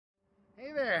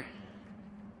Hey there,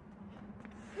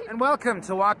 and welcome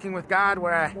to Walking with God,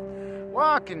 where I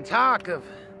walk and talk of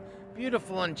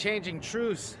beautiful and changing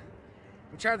truths,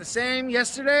 which are the same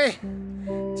yesterday,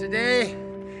 today,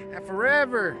 and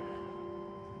forever.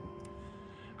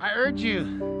 I urge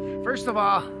you, first of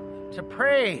all, to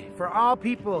pray for all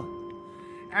people.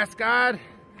 Ask God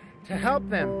to help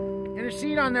them,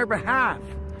 intercede on their behalf,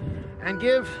 and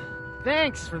give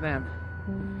thanks for them.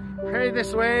 Pray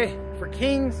this way for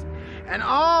kings and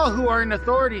all who are in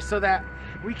authority, so that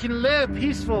we can live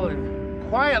peaceful and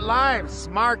quiet lives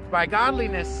marked by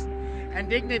godliness and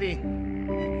dignity.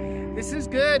 This is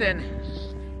good and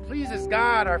pleases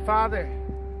God our Father,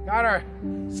 God our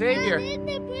Savior,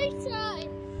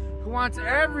 who wants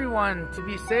everyone to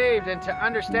be saved and to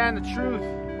understand the truth.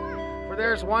 For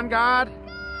there's one God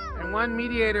and one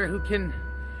mediator who can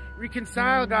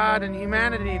reconcile God and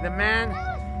humanity, the man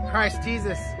Christ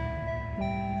Jesus.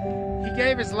 He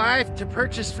gave his life to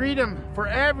purchase freedom for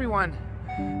everyone.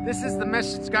 This is the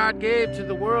message God gave to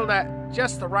the world at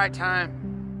just the right time.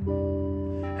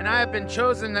 And I have been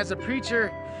chosen as a preacher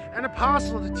and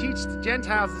apostle to teach the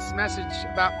Gentiles this message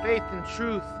about faith and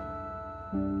truth.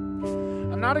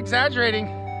 I'm not exaggerating,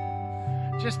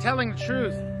 just telling the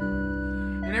truth.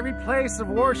 In every place of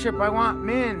worship, I want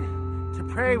men to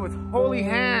pray with holy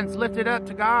hands lifted up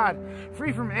to God,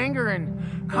 free from anger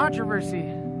and controversy.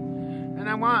 And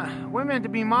I want women to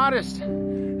be modest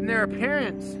in their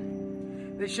appearance.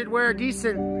 They should wear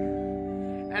decent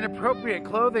and appropriate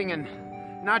clothing and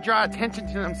not draw attention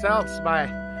to themselves by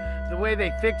the way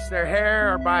they fix their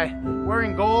hair or by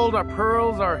wearing gold or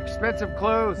pearls or expensive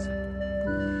clothes.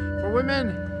 For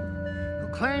women who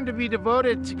claim to be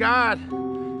devoted to God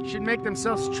should make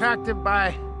themselves attractive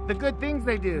by the good things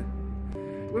they do.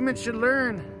 Women should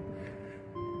learn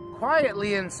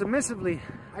quietly and submissively.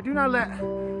 I do not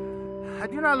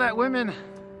let women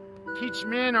teach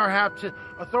men or have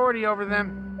authority over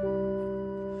them.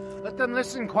 Let them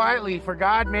listen quietly, for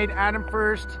God made Adam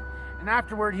first, and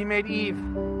afterward he made Eve.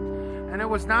 And it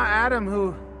was not Adam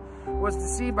who was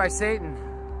deceived by Satan.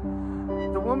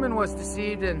 The woman was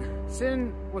deceived, and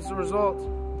sin was the result.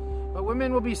 But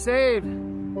women will be saved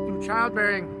through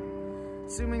childbearing,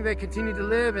 assuming they continue to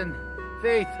live in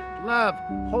faith, love,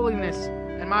 holiness,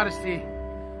 and modesty.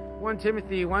 1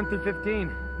 Timothy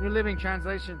 1-15, New Living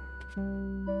Translation.